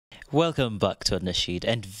Welcome back to Nasheed,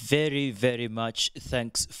 and very much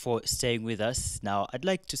thanks for staying with us. Now, I'd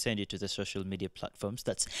like to send you to the social media platforms.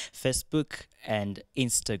 That's Facebook and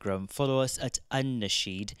Instagram. Follow us at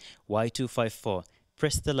Nasheed Y254.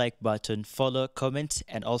 Press the like button, follow, comment,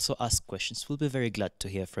 and also ask questions. We'll be very glad to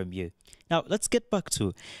hear from you. Now, let's get back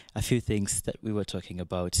to a few things that we were talking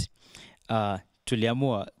about.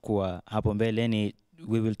 Tuliamua kuwa hapo mbeleni,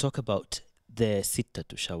 we will talk about the Sita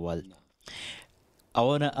to Shaawal. I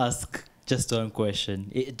want to ask just one question.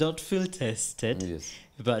 Don't feel tested, yes,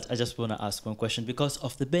 but I just want to ask one question because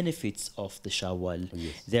of the benefits of the Shaawal.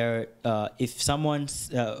 yes. There, if someone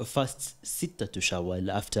fasts Sita to Shaawal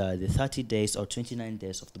after the 30 days or 29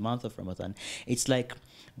 days of the month of Ramadan, it's like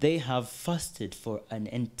they have fasted for an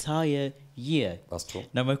entire year. That's true.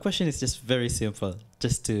 Now, my question is just very simple,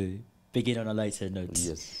 just to begin on a lighter note.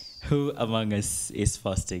 Yes. Who among us is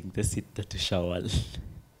fasting the Sita to Shaawal?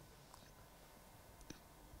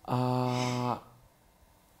 I'm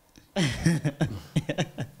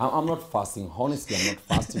not fasting. Honestly, I'm not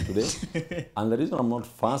fasting today. And the reason I'm not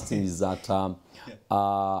fasting is that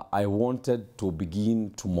I wanted to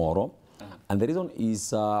begin tomorrow. And the reason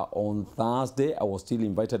is on Thursday, I was still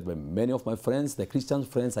invited by many of my friends. The Christian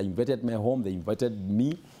friends, I invited my home. They invited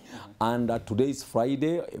me. And today is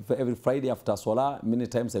Friday. Every Friday after Salah, many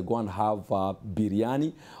times I go and have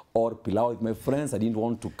biryani or pilau with my friends. I didn't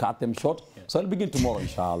want to cut them short. Yeah. So I'll begin tomorrow,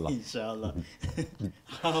 inshallah. Inshallah.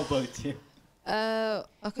 How about you?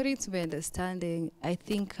 According to my understanding, I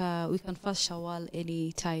think we can fast Shaawal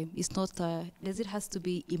any time. It's not, does it has to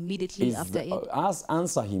be immediately after it?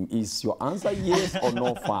 Answer him. Is your answer yes or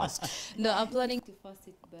no fast? No, I'm planning to fast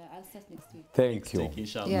it, but I'll start next week. Thank you. Week,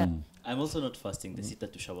 inshallah. Yeah. I'm also not fasting the Sita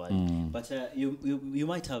to Shaawal, but you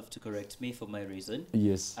might have to correct me for my reason.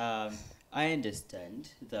 Yes. I understand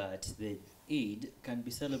that the Eid can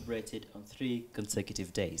be celebrated on 3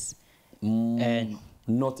 consecutive days. And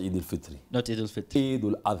not Eid al-Fitr. Not Eid al-Fitr. Eid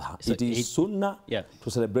al-Adha. So it is sunnah to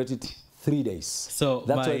celebrate it 3 days. So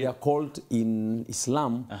that's why they are called in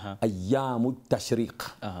Islam Ayyamut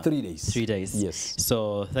Tashriq. 3 days. 3 days. Yes.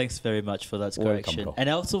 So thanks very much for that correction. Welcome, bro. And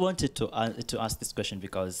I also wanted to ask this question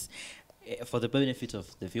because for the benefit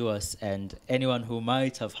of the viewers and anyone who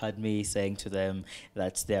might have had me saying to them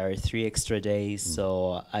that there are 3 extra days,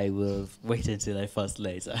 so I will wait until I fast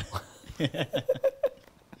later.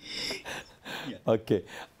 Yeah. Okay.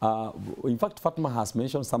 In fact, Fatima has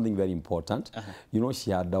mentioned something very important. You know,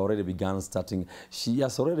 she has already begun starting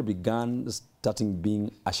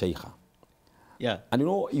being a sheikha. Yeah. And you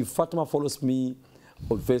know, if Fatima follows me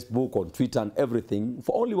on Facebook, on Twitter and everything,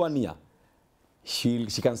 for only 1 year, she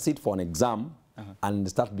can sit for an exam and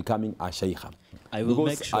start becoming a sheikha. I will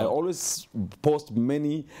make sure. I always post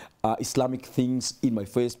many Islamic things in my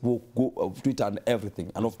Facebook, Twitter and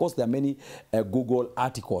everything. And of course, there are many Google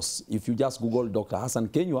articles. If you just Google Dr. Hassan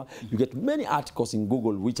Kinyua, you get many articles in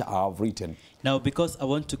Google which I have written. Now, because I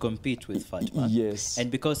want to compete with Fatima, yes,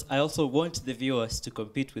 and because I also want the viewers to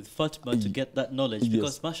compete with Fatima to get that knowledge,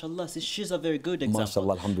 because mashallah, she's a very good example.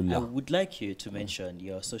 Mashallah, alhamdulillah. I would like you to mention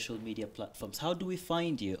your social media platforms. How do we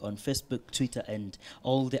find you on Facebook, Twitter, and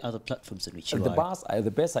all the other platforms in which you are?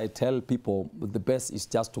 The best I tell people, the best is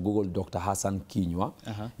just to Google Dr. Hassan Kinyua.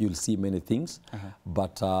 You'll see many things.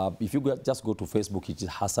 But if you just go to Facebook, it is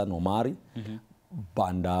Hassan Omari.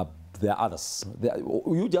 And there are others.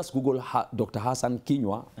 You just Google Dr. Hassan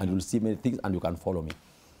Kinyua and you'll see many things and you can follow me.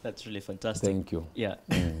 That's really fantastic. Thank you. Yeah.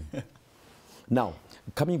 Now,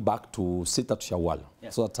 coming back to Sita to Shaawal,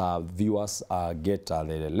 so that our viewers get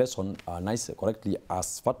the lesson nicely, correctly,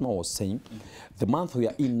 as Fatma was saying, the month we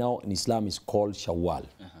are in now in Islam is called Shaawal.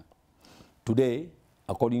 Today,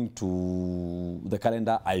 according to the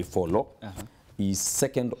calendar I follow, is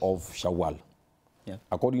 2nd of Shaawal. Yeah.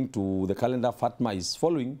 According to the calendar Fatma is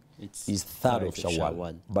following, is 3rd of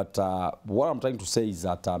Shaawal. But what I'm trying to say is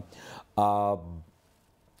that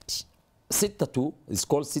Sita is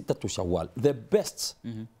called Sita to Shaawal. The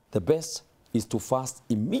best is to fast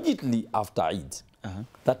immediately after Eid.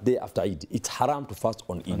 That day after Eid. It's haram to fast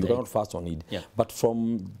on Eid. You cannot fast on Eid. Yeah. But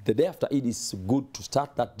from the day after Eid, it's good to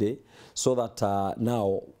start that day so that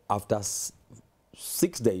now, after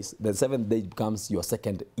 6 days, the 7th day becomes your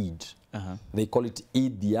second Eid. They call it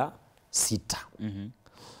Eid ya Sita.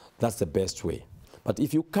 That's the best way. But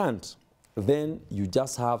if you can't, then you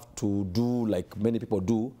just have to do like many people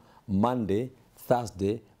do, Monday,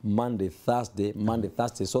 Thursday, Monday, Thursday, Monday,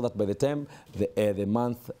 Thursday, so that by the time the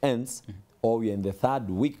month ends, or we're in the 3rd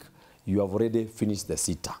week, you have already finished the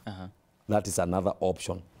Sita. That is another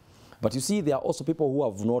option. But you see, there are also people who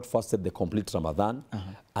have not fasted the complete Ramadan,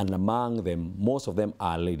 and among them, most of them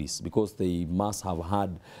are ladies because they must have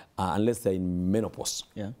had, unless they're in menopause.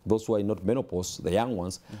 Yeah. Those who are not menopause, the young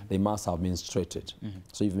ones, they must have menstruated.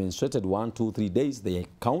 So if menstruated 1, 2, 3 days, they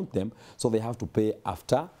count them, so they have to pay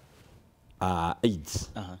after Eid,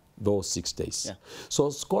 those 6 days. Yeah. So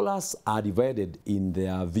scholars are divided in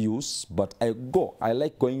their views, but I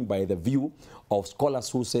like going by the view of scholars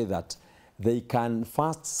who say that they can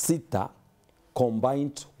fast sita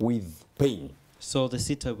combined with paying. So the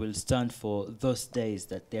sitter will stand for those days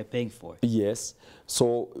that they're paying for. Yes.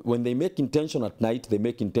 So when they make intention at night, they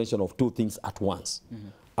make intention of 2 things at once.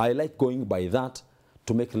 I like going by that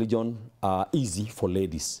to make religion easy for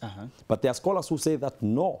ladies. But there are scholars who say that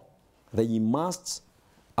no, they must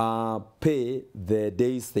pay the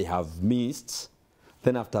days they have missed,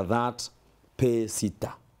 then after that, pay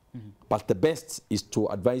sita. But the best is to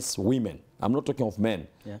advise women. I'm not talking of men.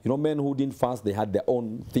 Yeah. You know, men who didn't fast, they had their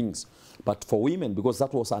own things. But for women, because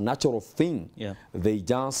that was a natural thing, Yeah. they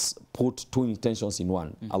just put 2 intentions in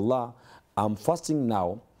one. Allah, I'm fasting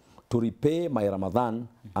now to repay my Ramadan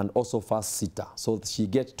and also fast sita. So she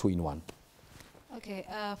gets 2 in 1. Okay,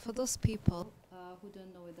 for those people who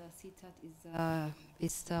don't know whether sitat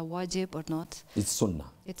is wajib or not, It's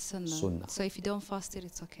sunnah. it's sunnah. Sunnah. So if you don't fast it,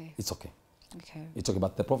 it's okay. It's okay. Okay. It's okay.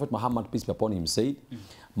 But the Prophet Muhammad, peace be upon him, said,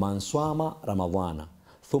 Man swama Ramadana,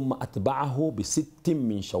 ثم أتبعه بست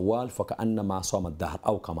من شوال فكأنما صام الدهر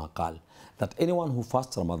أو كما قال. That anyone who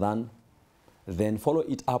fasts Ramadan, then follow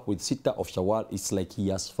it up with sitta of Shawwal, it's like he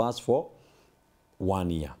has fasted for 1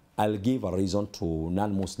 year. I'll give a reason to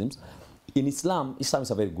non-Muslims. In Islam, Islam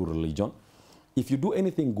is a very good religion. If you do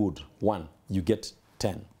anything good, 1, you get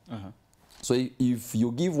 10. So if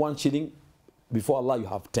you give 1 shilling, before Allah you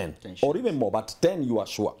have 10 or even more, but 10 you are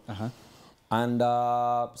sure. And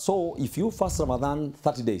so if you fast Ramadan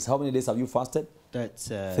 30 days, how many days have you fasted? That's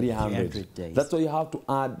 300 days. That's why you have to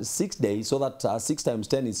add 6 days, so that 6 times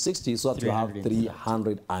 10 is 60, so that you have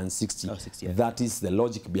 360. Oh, 60, yeah. That is the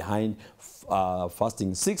logic behind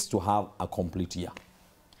fasting 6 to have a complete year.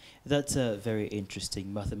 That's a very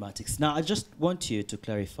interesting mathematics. Now, I just want you to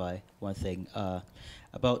clarify one thing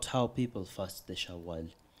about how people fast the Shaawal.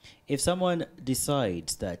 If someone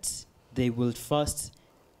decides that they will fast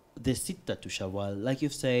the sitta to Shaawal, like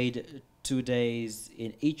you've said, 2 days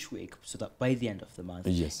in each week, so that by the end of the month,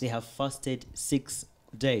 Yes. they have fasted 6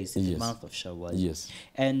 days in the Yes. month of Shaawal. Yes.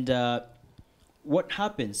 And what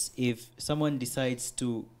happens if someone decides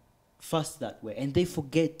to fast that way and they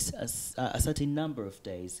forget a certain number of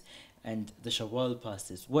days and the Shaawal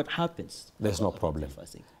passes? What happens? There's no about problem. the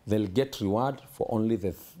fasting? They'll get reward for only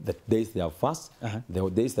the days they have fast. The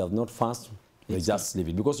days they have not fast, they just leave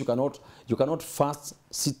it. Because you cannot fast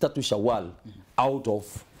sitta to Shawwal out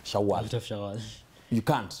of Shawwal. Out of Shaawal. You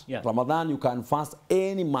can't. Yeah. Ramadan, you can fast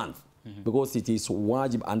any month because it is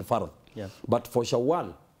wajib and fard. Yeah. But for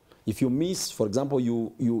Shawwal, if you miss, for example,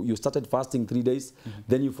 you started fasting 3 days,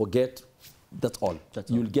 then you forget, that's all.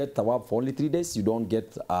 You'll get tawab for only 3 days. You don't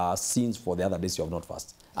get sins for the other days you have not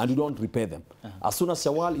fasted. And you don't repay them. As soon as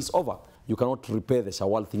Shawwal is over, you cannot repay the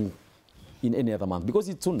Shawwal thing in any other month because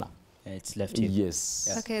it's sunnah. It's left here. Yes.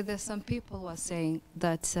 Yeah. Okay, there's some people who are saying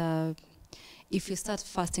that if you start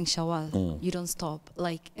fasting Shawwal, you don't stop.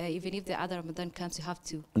 Like even if the other Ramadan comes, you have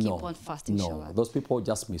to keep on fasting Shawwal. Those people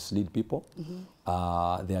just mislead people.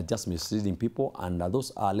 They are just misleading people, and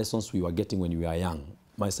those are lessons we were getting when we were young.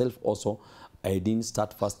 Myself also, I didn't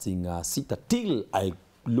start fasting sita till I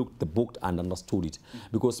looked the book and understood it.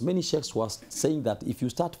 Because many sheikhs were saying that if you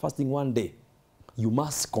start fasting 1 day, you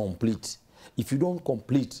must complete. If you don't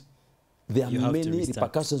complete, there are many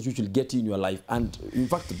repercussions which will get you in your life. And in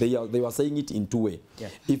fact, they were saying it in 2 ways. Yeah.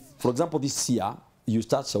 If, for example, this year, you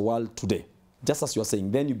start Shawwal today, just as you are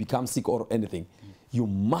saying, then you become sick or anything, you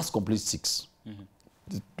must complete 6.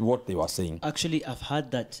 What they were saying. Actually, I've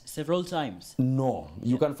had that several times. No,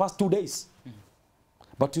 you can fast 2 days.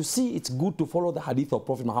 But you see, it's good to follow the hadith of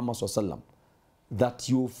Prophet Muhammad SAW, that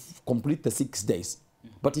you complete the 6 days.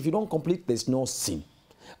 But if you don't complete, there's no sin.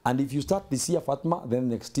 And if you start this year, Fatma, then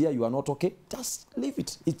next year you are not okay, just leave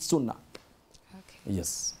it. It's sunnah. Okay.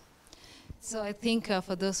 Yes. So I think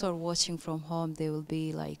for those who are watching from home, they will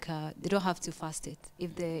be like, they don't have to fast it.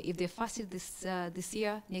 If they fasted this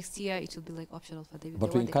year, next year it will be like optional for them.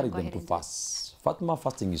 But we encourage them to fast. Fatma,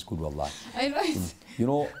 fasting is good, wallah. I know. You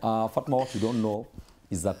know, Fatma, what you don't know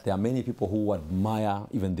is that there are many people who admire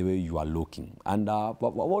even the way you are looking. And I've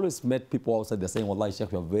always met people outside, they're saying, Wallahi,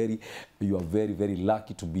 Sheikh, you are very, very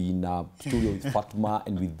lucky to be in a studio with Fatma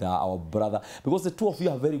and with our brother. Because the two of you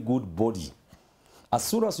have very good body. As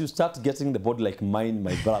soon as you start getting the body like mine,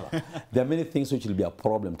 my brother, there are many things which will be a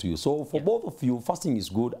problem to you. So for both of you, fasting is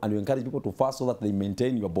good, and you encourage people to fast so that they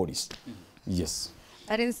maintain your bodies. Yes.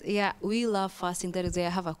 That is, yeah, we love fasting. That is, I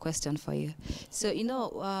have a question for you. So, you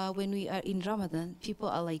know, when we are in Ramadan, people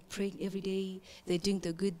are like praying every day, they're doing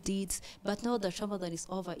the good deeds. But now that Ramadan is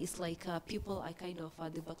over, it's like people are kind of,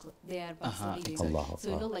 they are vaccinating. So,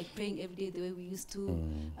 you know, like praying every day the way we used to.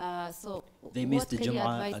 So, they miss what the can you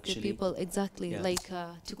Jumu'ah, advise actually. the people, exactly, Yeah. like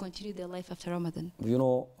to continue their life after Ramadan? You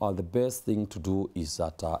know, the best thing to do is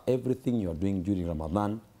that everything you're doing during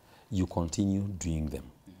Ramadan, you continue doing them.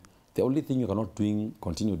 The only thing you cannot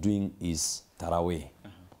continue doing is Taraweeh.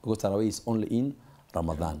 Because Taraweeh is only in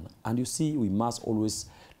Ramadan. And you see, we must always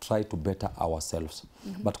try to better ourselves.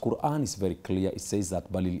 But Quran is very clear. It says that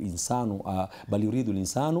بَلِ يُرِيدُ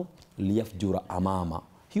الْإِنسَانُ لِيَفْجُرَ أَمَامَ.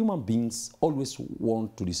 Human beings always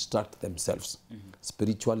want to distract themselves,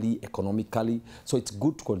 spiritually, economically. So it's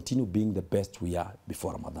good to continue being the best we are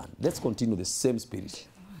before Ramadan. Let's continue the same spirit.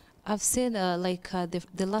 I've seen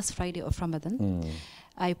the last Friday of Ramadan,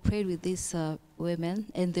 I prayed with these women,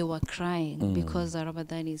 and they were crying because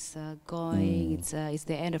Ramadan is going. It's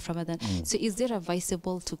the end of Ramadan. So is there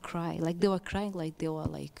advisable to cry? Like they were crying, like they were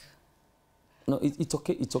like. No, it's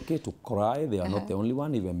okay. It's okay to cry. They are not the only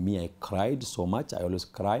one. Even me, I cried so much. I always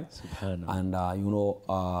cry. And you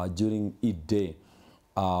know, during Eid day,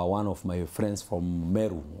 one of my friends from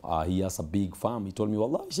Meru, he has a big farm. He told me,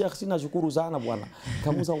 "Wallah, Sheikh, sina shukuru sana bwana."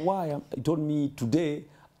 Kamuza, why? He told me, today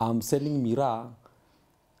I'm selling Mira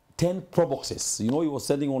 10 Pro Boxes. You know, he was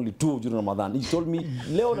selling only 2 during Ramadan. He told me,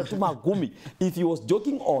 Leo natuma gumi, if he was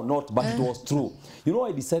joking or not, but it was true. You know,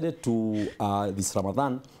 I decided to, this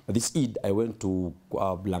Ramadan, this Eid, I went to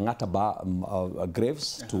Langata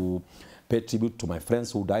graves to pay tribute to my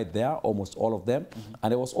friends who died there, almost all of them.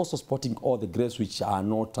 And I was also spotting all the graves which are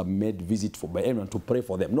not made visit for by anyone, to pray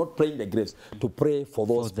for them. Not praying the graves, to pray for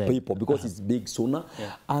those people, because it's big sunnah.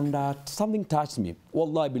 And something touched me.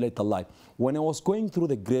 Wallahi billahi tallahi. When I was going through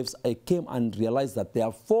the graves, I came and realized that there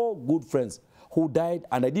are 4 good friends who died,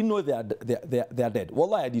 and I didn't know they are dead.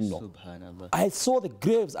 Wallahi, I didn't know. Subhanallah. I saw the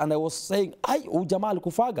graves, and I was saying, "Ay, Jamal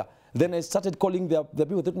Kufaga." Then I started calling the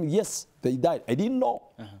people. That yes, they died. I didn't know.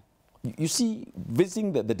 You see,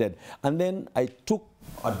 visiting the dead. And then I took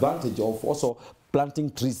advantage of also planting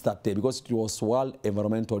trees that day, because it was World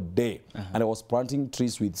Environmental Day. And I was planting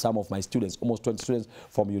trees with some of my students, almost 20 students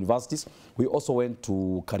from universities. We also went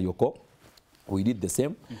to Karioko. We did the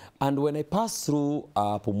same. And when I passed through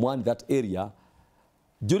Pumwani, that area,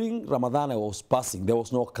 during Ramadan I was passing, there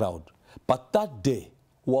was no crowd. But that day,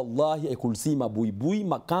 wallahi, I could see Mabuibui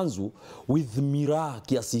Makanzu with Mira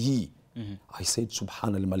Kiasihi. I said,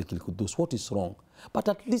 Subhanallah Malik al-Quddus, what is wrong? But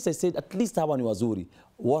at least I said, at least Hawa ni wazuri.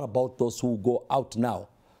 What about those who go out now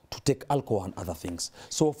to take alcohol and other things?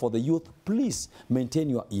 So for the youth, please maintain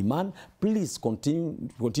your iman. Please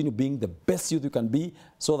continue being the best youth you can be,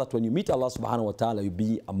 so that when you meet Allah subhanahu wa ta'ala, you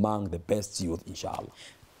be among the best youth, inshallah.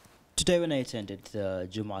 Today when I attended the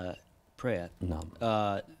Jumu'ah prayer,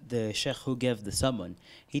 the Sheikh who gave the sermon,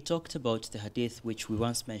 he talked about the hadith which we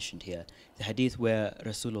once mentioned here, the hadith where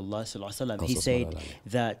Rasulullah sallallahu alaihi wasallam, he said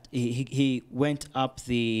that he went up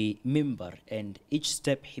the mimbar, and each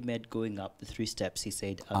step he made going up the 3 steps, he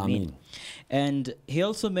said Ameen. And he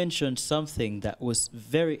also mentioned something that was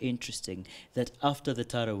very interesting, that after the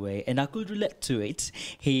Taraweeh, and I could relate to it,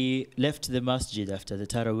 he left the masjid after the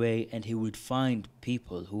Taraweeh, and he would find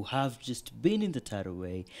people who have just been in the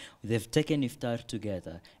Taraweeh, they've taken iftar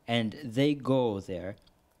together, and they go there.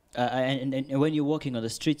 And when you're walking on the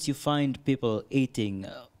streets, you find people eating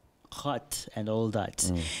khat and all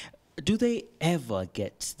that. Do they ever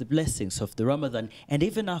get the blessings of the Ramadan? And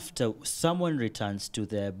even after someone returns to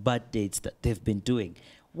their bad deeds that they've been doing,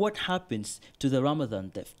 what happens to the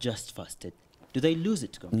Ramadan they've just fasted? Do they lose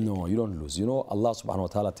it completely? No, you don't lose. You know, Allah subhanahu wa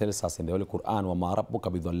ta'ala tells us in the Holy Quran, وَمَا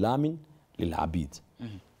رَبُّكَ بِظَلَّامٍ لِلْعَبِيدِ.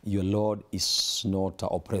 Your Lord is not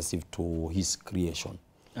oppressive to his creation.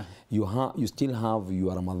 You still have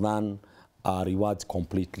your Ramadan rewards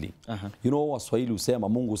completely. You know what Swahili say,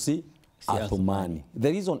 Mungu si athumani. The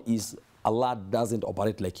reason is Allah doesn't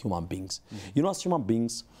operate like human beings. You know, as human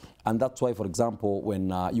beings, and that's why, for example, when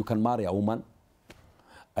you can marry a woman,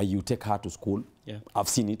 you take her to school. I've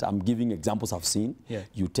seen it. I'm giving examples I've seen.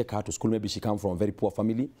 You take her to school. Maybe she comes from a very poor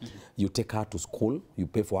family. You take her to school. You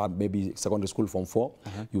pay for her maybe secondary school from 4.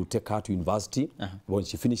 You take her to university. When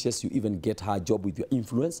she finishes, you even get her a job with your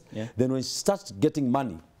influence. Then when she starts getting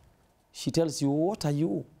money, she tells you, what are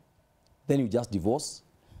you? Then you just divorce.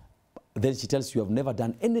 Then she tells you, I've never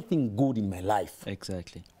done anything good in my life.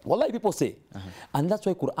 Exactly. Wallahi, people say. And that's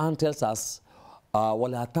why Quran tells us,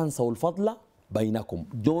 وَلَا تَنْسَوْا الْفَضْلَ bainakum.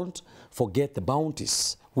 Don't forget the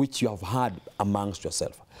bounties which you have had amongst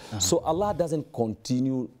yourself. So Allah doesn't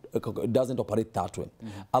doesn't operate that way.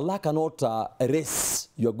 Allah cannot erase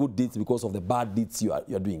your good deeds because of the bad deeds you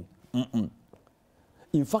are doing.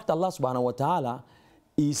 In fact, Allah subhanahu wa ta'ala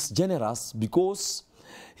is generous because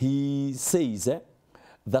He says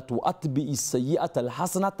that وَأَتْبِئِ السَّيِّئَةَ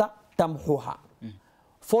الْحَسَنَةَ تَمْحُوهَا.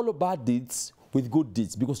 Follow bad deeds with good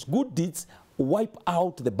deeds, because good deeds wipe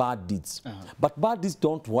out the bad deeds. But bad deeds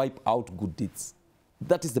don't wipe out good deeds.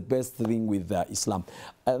 That is the best thing with Islam.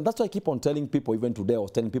 And that's why I keep on telling people, even today I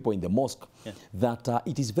was telling people in the mosque, that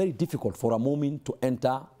it is very difficult for a mu'min to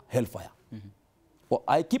enter hellfire. Well,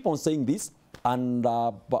 I keep on saying this, and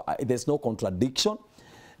but there's no contradiction.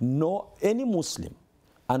 No, any Muslim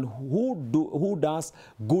and who does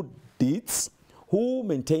good deeds, who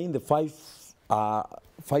maintain the five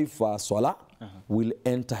salah, will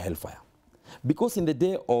enter hellfire. Because in the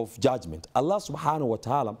day of judgment, Allah subhanahu wa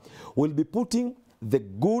ta'ala will be putting the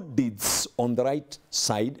good deeds on the right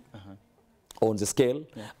side, on the scale,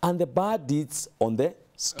 and the bad deeds on the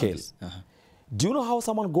scale. Do you know how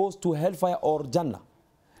someone goes to hellfire or Jannah?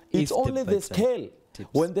 It's only the scale.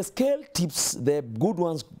 When the scale tips, the good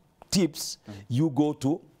ones tips, you go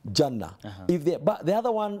to Jannah. If the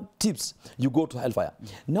other one tips, you go to hellfire.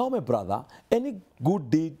 Now, my brother, any good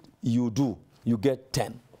deed you do, you get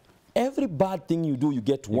 10. Every bad thing you do, you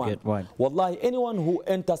get one. Wallahi, anyone who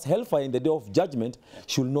enters hellfire in the day of judgment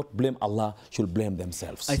should not blame Allah, should blame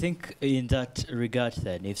themselves. I think in that regard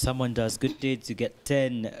then, if someone does good deeds, you get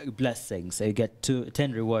 10 blessings, so you get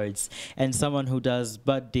 10 rewards. And someone who does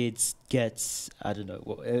bad deeds gets, I don't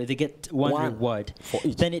know, they get one reward. For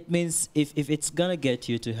each. Then it means if it's going to get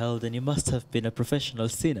you to hell, then you must have been a professional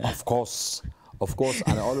sinner. Of course. Of course,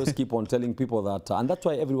 and I always keep on telling people that, and that's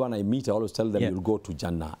why everyone I meet, I always tell them you'll go to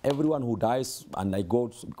Jannah. Everyone who dies, and I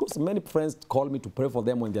go, because many friends call me to pray for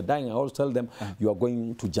them when they're dying, I always tell them, you are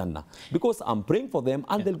going to Jannah. Because I'm praying for them,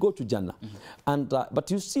 and they'll go to Jannah. And but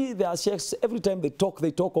you see, there are sheikhs, every time they talk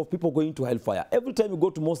of people going to hellfire. Every time you go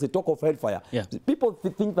to mosque, they talk of hellfire. People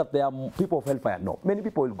think that they are people of hellfire. No, many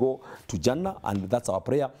people will go to Jannah, and that's our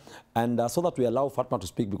prayer. And so that we allow Fatma to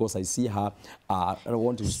speak, because I see her, I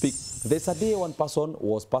want to speak. There's a day one person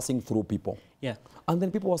was passing through people. And then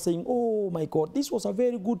people were saying, oh my God, this was a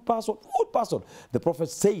very good person, good person. The Prophet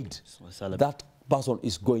said that person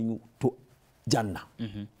is going to Jannah.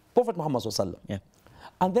 Prophet Muhammad sallallahu.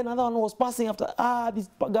 And then another one was passing after, this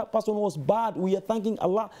person was bad, we are thanking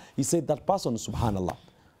Allah. He said that person, subhanallah.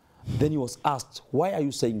 Then he was asked, why are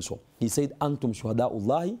you saying so? He said, Antum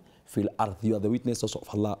shuhada'ullahi fil earth. You are the witnesses of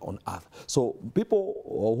Allah on earth. So people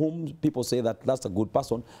whom people say that that's a good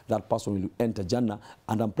person, that person will enter Jannah.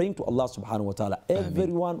 And I'm praying to Allah subhanahu wa ta'ala,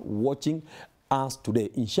 everyone watching us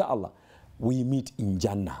today, inshallah, we meet in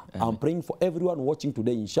Jannah. I'm praying for everyone watching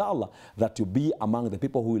today, inshallah, that you be among the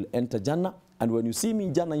people who will enter Jannah. And when you see me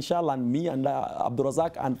in Jannah, inshallah, and me and Abdul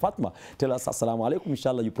Razak and Fatma, tell us, assalamu alaikum,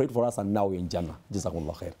 inshallah, you prayed for us and now we're in Jannah.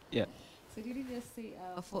 Jazakumullah khair. So did you just say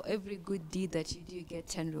for every good deed that you do, you get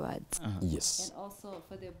 10 rewards? Yes. And also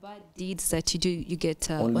for the bad deeds that you do, you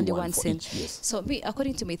get only one sin. So me,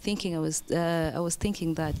 according to my thinking, I was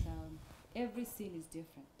thinking that every sin is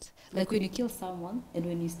different. Like when you kill someone and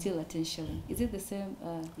when you steal a 10 shilling, is it the same?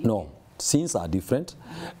 No. Sins are different.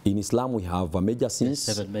 In Islam, we have major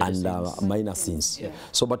sins and minor sins.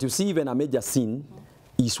 So, but you see, even a major sin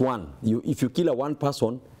is one. If you kill a one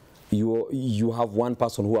person, you have one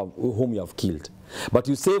person whom you have killed. But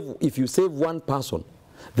if you save one person,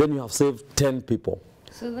 then you have saved 10 people.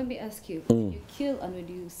 So let me ask you, when you kill and when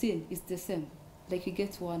you sin, it's the same? Like you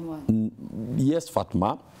get one? Yes,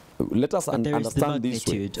 Fatma. Let us understand this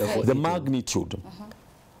way. The magnitude.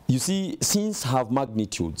 You see, sins have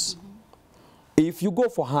magnitudes. If you go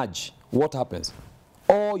for Hajj, what happens?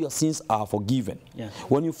 All your sins are forgiven.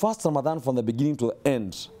 When you fast Ramadan from the beginning to the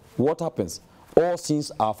end, what happens? All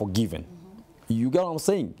sins are forgiven. You get what I'm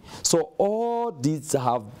saying? So all these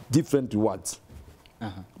have different rewards.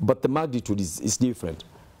 But the magnitude is different.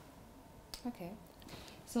 Okay.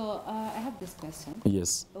 So I have this question.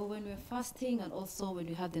 Yes. When we're fasting and also when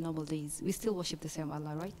we have the normal days, we still worship the same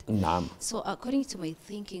Allah, right? Naam. So according to my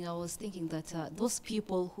thinking, I was thinking that those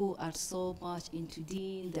people who are so much into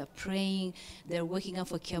deen, they're praying, they're waking up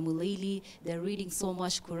for Qiyamul Layli, they're reading so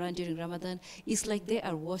much Quran during Ramadan, it's like they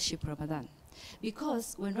are worship Ramadan.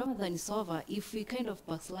 Because when Ramadan is over, if we kind of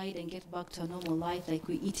backslide and get back to a normal life, like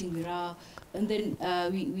we're eating mirah, and then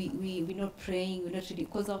we're not praying, we're not reading,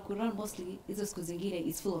 because our Quran mostly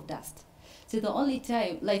is full of dust. So the only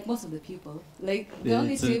time, like most of the people, like the Yeah,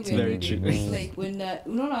 only time it's very true. it's like when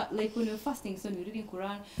like when we're fasting, so we're reading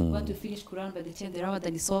Quran, we want to finish Quran by the time the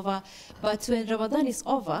Ramadan is over. But when Ramadan is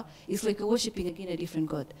over, it's like we're worshiping again a different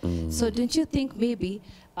God. So don't you think maybe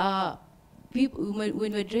people,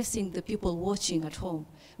 when we're addressing the people watching at home,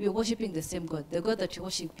 we're worshiping the same God. The God that you're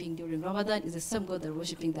worshiping during Ramadan is the same God that we're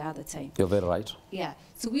worshiping the other time. You're very right. Yeah.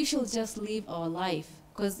 So we should just live our life,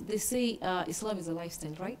 because they say Islam is a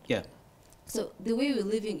lifestyle, right? Yeah. So the way we're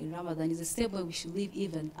living in Ramadan is the same way we should live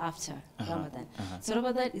even after Ramadan. So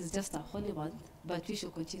Ramadan is just a holy month, but we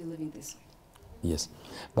should continue living this way. Yes.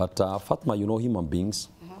 But Fatma, you know, human beings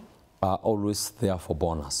are always there for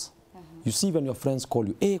bonus. You see when your friends call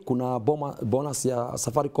you, hey, kuna bonus ya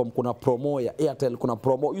Safaricom, kuna promo ya Airtel, kuna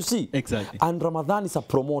promo. You see? Exactly. And Ramadan is a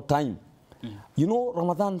promo time. You know,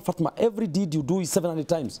 Ramadan, Fatma, every deed you do is 700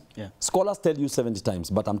 times. Yeah. Scholars tell you 70 times,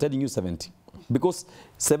 but I'm telling you 70. Because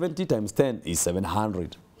 70 times 10 is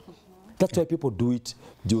 700. That's why people do it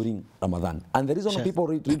during Ramadan. And the reason people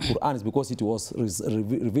read Quran is because it was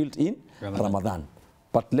revealed in Ramadan.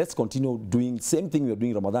 But let's continue doing same thing we're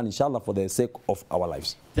doing Ramadan, inshallah, for the sake of our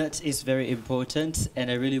lives. That is very important,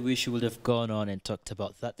 and I really wish you would have gone on and talked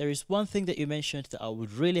about that. There is one thing that you mentioned that I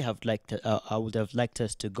would really have liked. I would have liked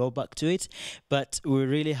us to go back to it, but we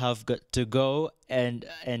really have got to go. And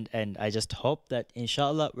I just hope that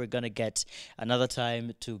inshallah we're gonna get another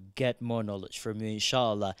time to get more knowledge from you,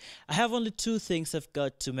 inshallah. I have only two things I've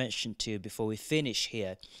got to mention to you before we finish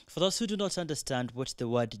here. For those who do not understand what the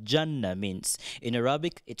word Jannah means, in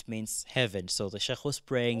Arabic it means heaven. So the Sheikh was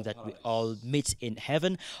praying that we all meet in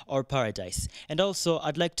heaven or paradise. And also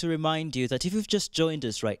I'd like to remind you that if you've just joined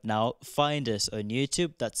us right now, find us on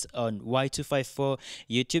YouTube. That's on Y254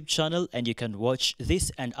 YouTube channel, and you can watch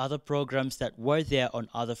this and other programs that were there on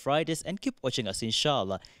other Fridays, and keep watching us,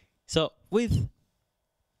 inshallah. So with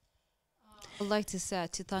I'd like to say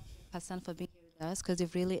to thank Hassan for being here with us, because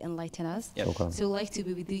you've really enlightened us. Yep. Okay. So we like to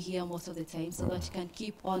be with you here most of the time, so that you can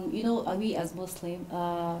keep on, you know, we as Muslim,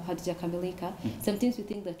 Hadija Kamilika, sometimes we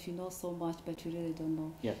think that we know so much, but we really don't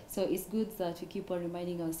know. Yeah. So it's good that we keep on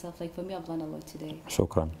reminding ourselves. Like for me, I've learned a lot today.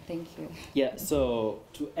 Shukran. Thank you. yeah, so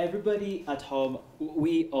to everybody at home,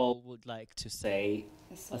 we all would like to say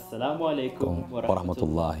Assalamu alaikum wa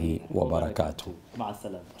Warahmatullahi wabarakatuh.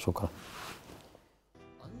 Ma'asalam. Shukran.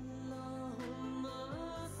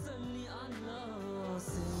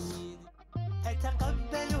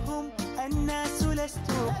 أتقبلهم الناس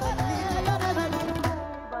لست أقلل